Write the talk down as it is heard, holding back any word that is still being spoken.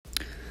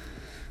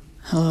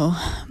Hello,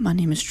 my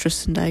name is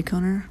Tristan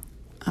Diaconer.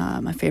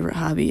 My favorite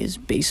hobby is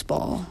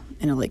baseball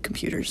and I like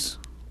computers.